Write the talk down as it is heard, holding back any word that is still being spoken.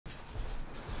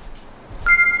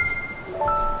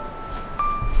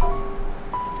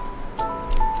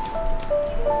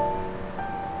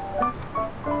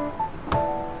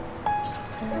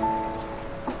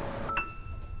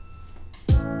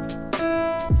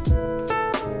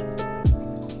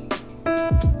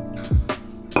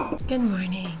Good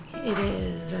morning. It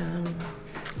is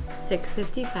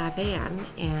 6:55 a.m.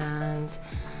 and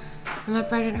I'm up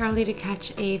bright and early to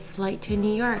catch a flight to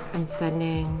New York. I'm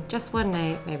spending just one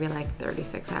night, maybe like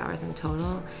 36 hours in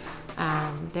total,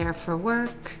 there for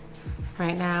work.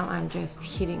 Right now I'm just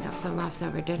heating up some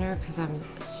leftover dinner because I'm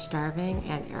starving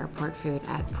and airport food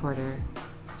at Porter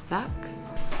sucks.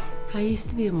 I used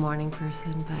to be a morning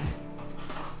person,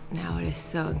 but now it is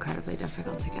so incredibly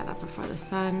difficult to get up before the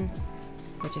sun,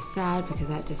 which is sad because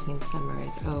that just means summer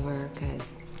is over because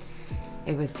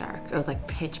it was dark. It was like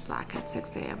pitch black at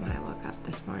 6 a.m. when I woke up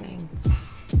this morning.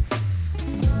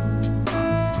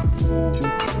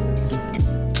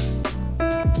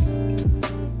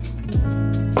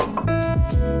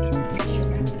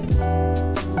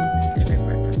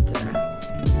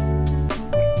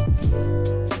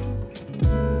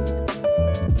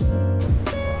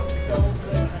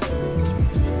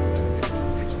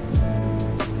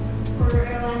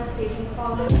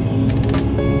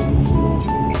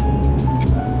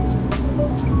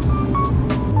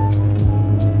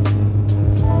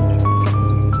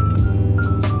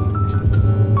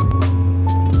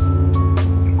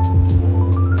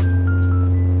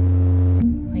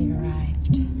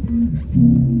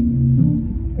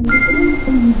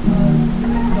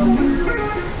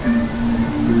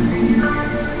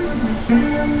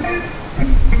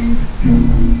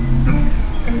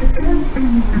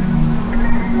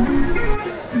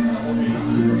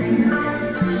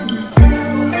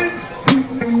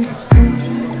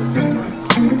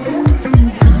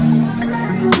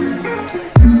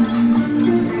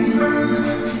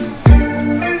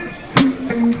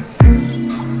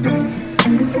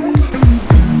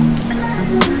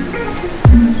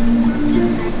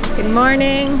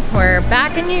 Morning, we're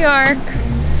back in New York.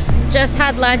 Just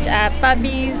had lunch at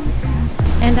Bubby's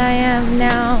and I am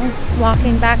now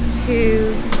walking back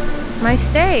to my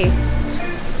stay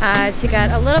to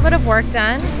get a little bit of work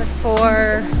done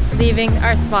before leaving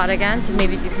our spot again to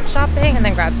maybe do some shopping and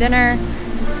then grab dinner.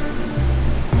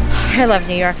 I love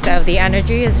New York though. The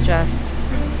energy is just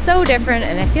so different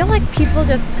and I feel like people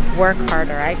just work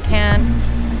harder. I can't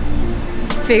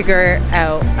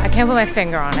put my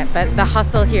finger on it, but the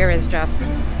hustle here is just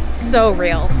so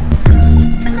real.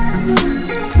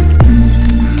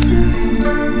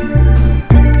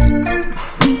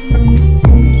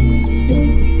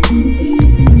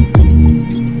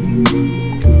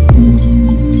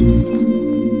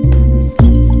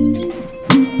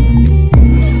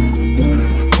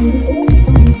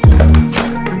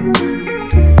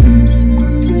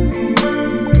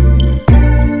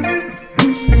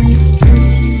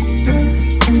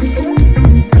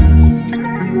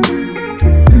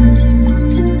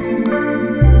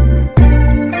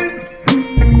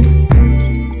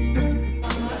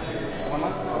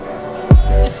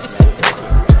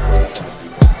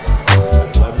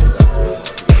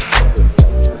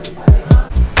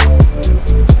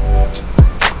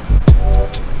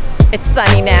 It's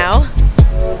sunny now.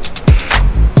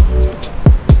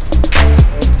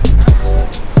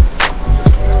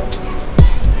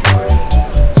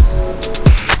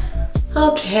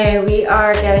 Okay, we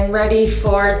are getting ready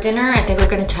for dinner. I think we're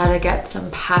gonna try to get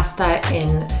some pasta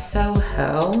in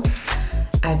Soho.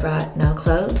 I brought no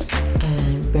clothes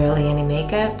and barely any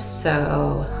makeup,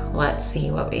 so let's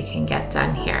see what we can get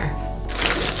done here.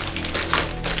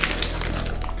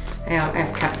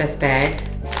 I've kept this bag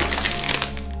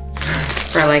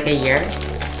for like a year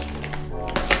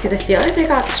because I feel like they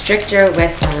got stricter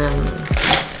with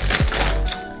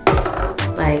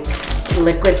like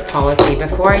liquids policy.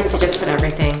 Before I used to just put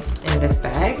everything in this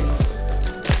bag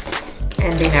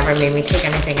and they never made me take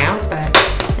anything out, but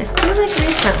I feel like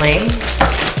recently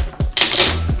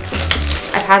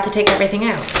I've had to take everything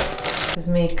out. This is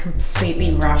me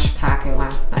completely rush packing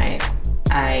last night.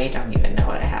 I don't even know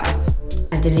what I have.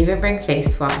 I didn't even bring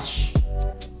face wash.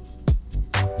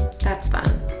 That's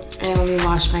fun. I only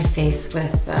wash my face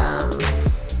with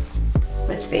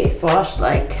face wash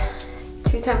like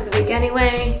 2 times a week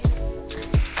anyway.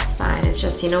 It's fine. It's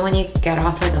just, you know, when you get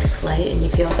off like a flight and you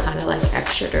feel kind of like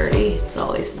extra dirty, it's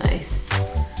always nice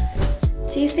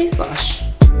to use face wash.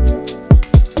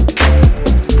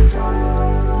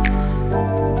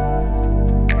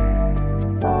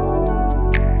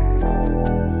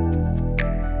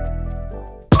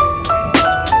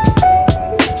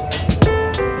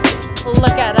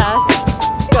 Look at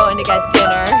us going to get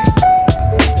dinner.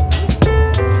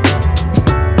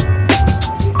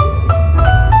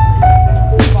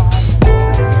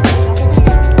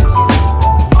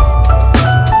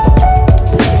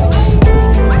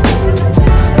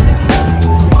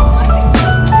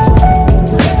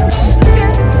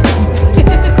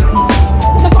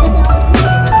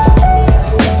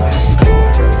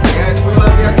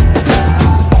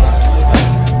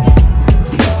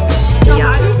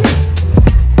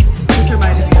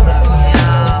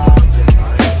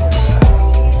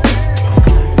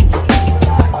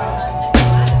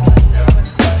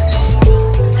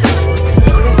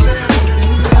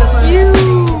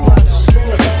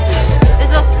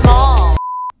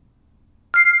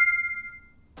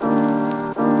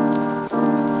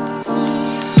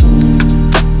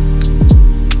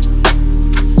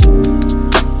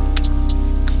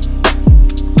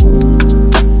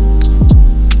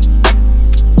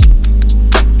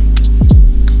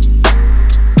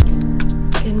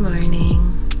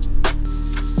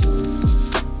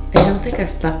 I've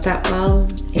slept that well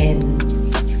in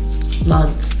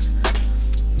months.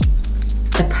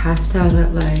 I passed out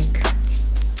at like,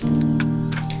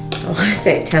 I want to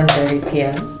say 10:30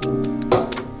 p.m.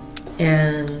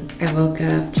 and I woke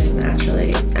up just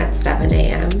naturally at 7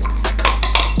 a.m.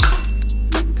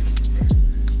 Oops.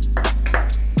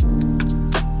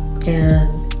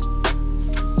 And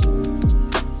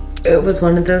it was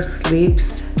one of those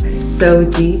sleeps so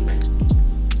deep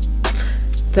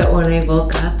that when I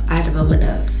woke up, I had a moment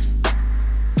of,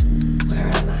 where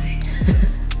am I?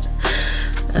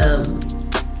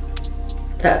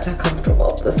 That's how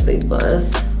comfortable the sleep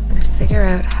was. I'm gonna figure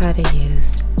out how to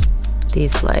use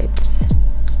these lights.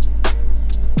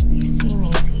 They seem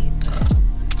easy, but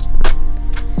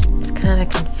it's kind of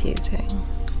confusing.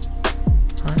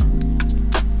 Huh?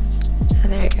 Oh,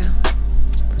 there you go.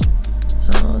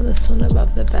 Oh, this one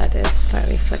above the bed is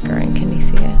slightly flickering. Can you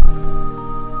see it?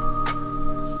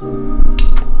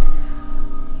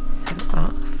 So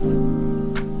off.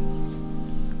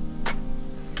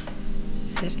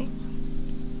 Sitting.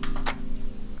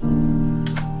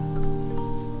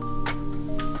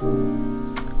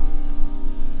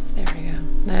 There we go.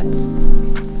 That's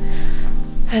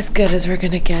as good as we're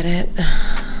gonna get it.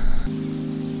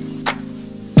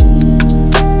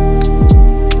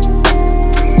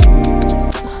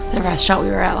 The restaurant we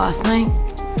were at last night,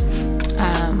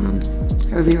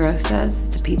 Rubirosa's,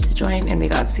 it's a pizza joint, and we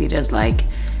got seated like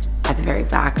at the very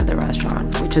back of the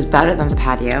restaurant, which was better than the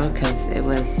patio because it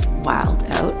was wild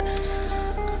out.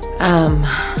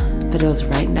 But it was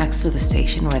right next to the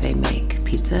station where they make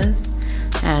pizzas.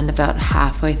 And about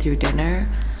halfway through dinner,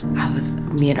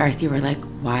 me and Arthur were like,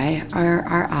 why are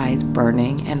our eyes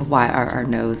burning and why are our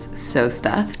nose so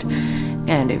stuffed?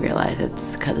 And we realized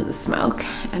it's because of the smoke.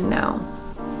 And now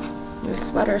your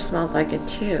sweater smells like it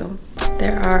too.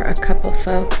 There are a couple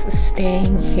folks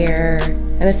staying here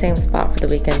in the same spot for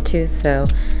the weekend too, so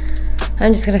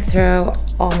I'm just gonna throw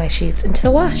all my sheets into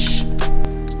the wash.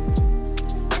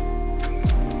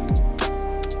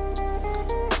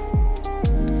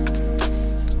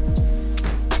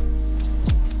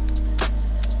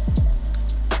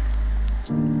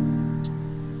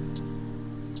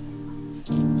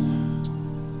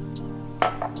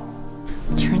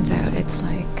 Turns out it's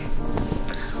like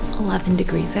 11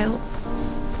 degrees out.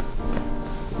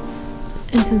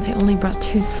 And since I only brought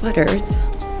 2 sweaters,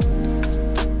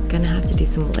 I'm gonna have to do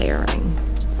some layering.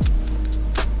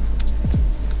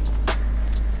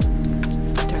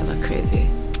 Do I look crazy?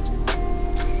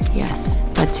 Yes,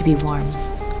 but to be warm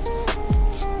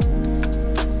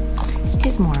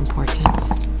is more important.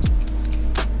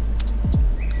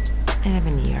 And I'm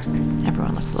in New York.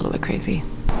 Everyone looks a little bit crazy.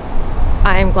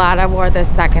 I'm glad I wore this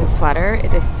second sweater.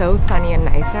 It is so sunny and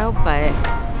nice out, but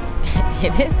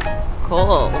it is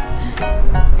cold.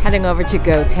 Heading over to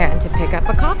Gotan to pick up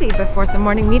a coffee before some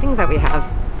morning meetings that we have.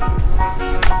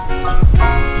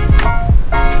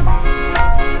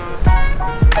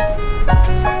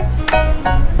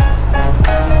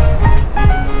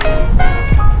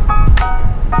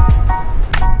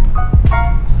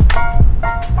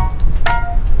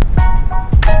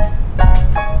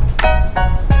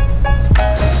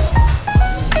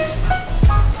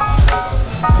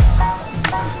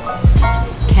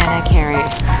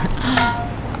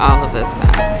 All of this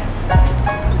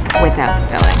back without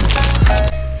spilling.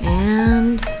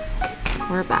 And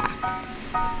we're back.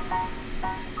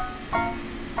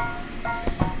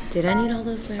 Did I need all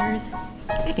those layers?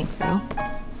 I think so.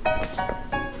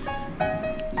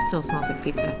 It still smells like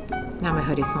pizza. Now my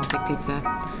hoodie smells like pizza.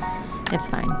 It's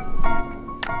fine.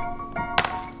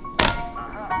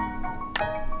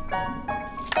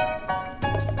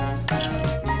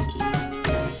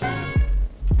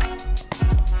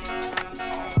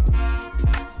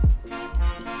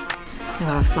 I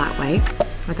got a flat white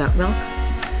without milk.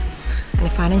 And I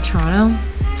find in Toronto,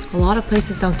 a lot of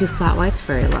places don't do flat whites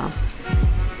very well.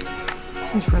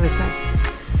 This one's really good.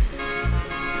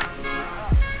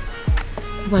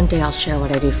 One day I'll share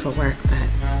what I do for work, but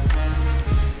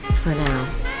for now,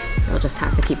 you'll just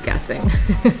have to keep guessing.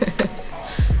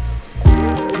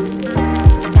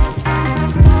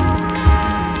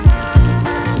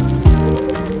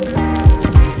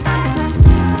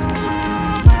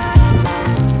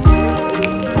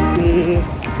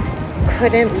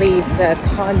 Couldn't leave the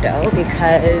condo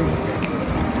because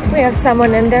we have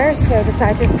someone in there, so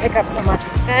decided to just pick up some lunch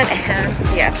instead. And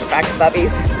yes, we're back at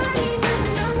Bubby's.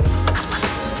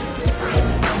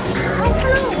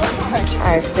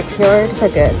 I've secured the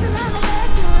goods.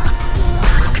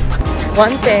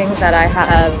 One thing that I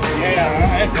have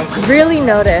really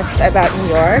noticed about New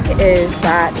York is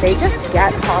that they just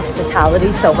get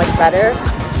hospitality so much better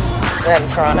than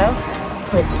Toronto.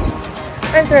 which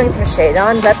I'm throwing some shade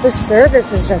on, but the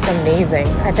service is just amazing.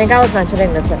 I think I was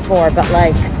mentioning this before, but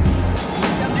like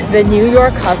the New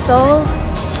York hustle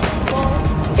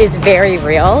is very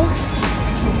real.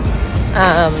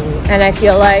 And I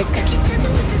feel like,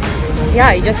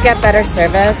 yeah, you just get better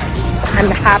service. I'm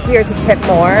happier to tip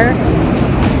more.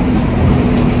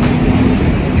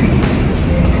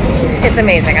 It's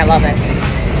amazing, I love it.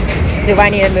 Do I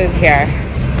need to move here?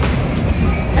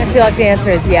 I feel like the answer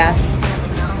is yes.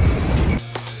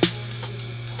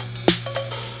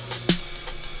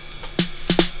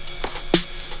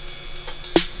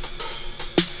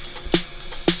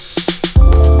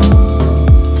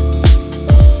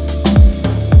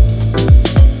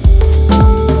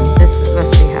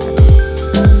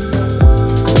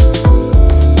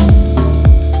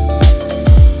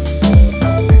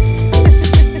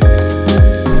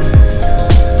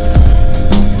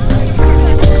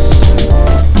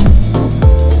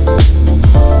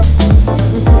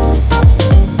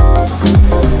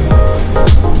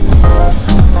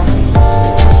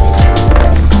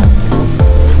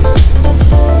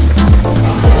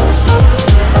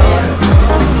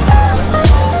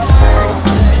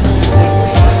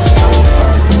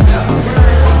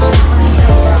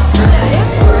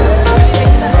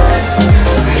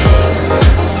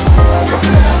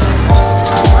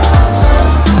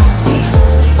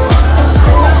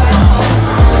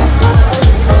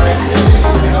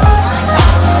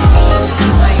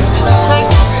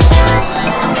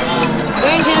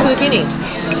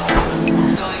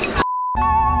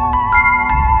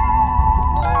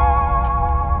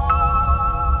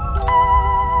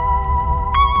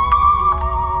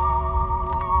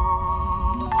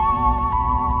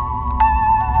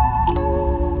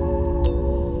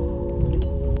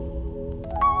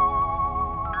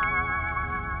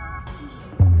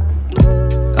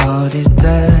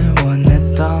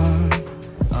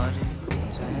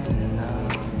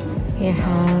 We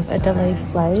have a delayed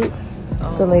flight,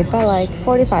 delayed by like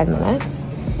 45 minutes,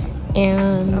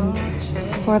 and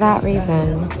for that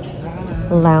reason,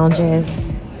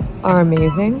 lounges are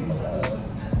amazing.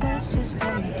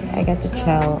 I get to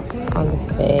chill on this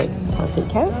big comfy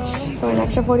couch for an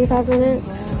extra 45 minutes.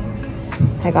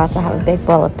 I got to have a big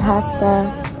bowl of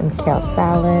pasta and kale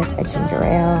salad, a ginger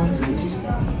ale.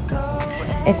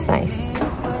 It's nice.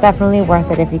 It's definitely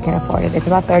worth it if you can afford it. It's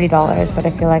about $30, but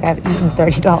I feel like I've eaten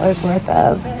 $30 worth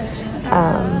of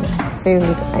food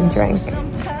and drink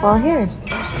while here.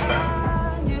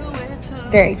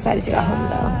 Very excited to go home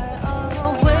though.